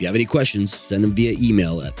 If you have any questions, send them via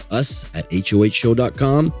email at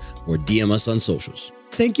us@hohshow.com or DM us on socials.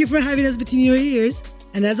 Thank you for having us between your ears.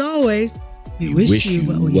 And as always, we wish you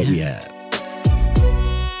what we have.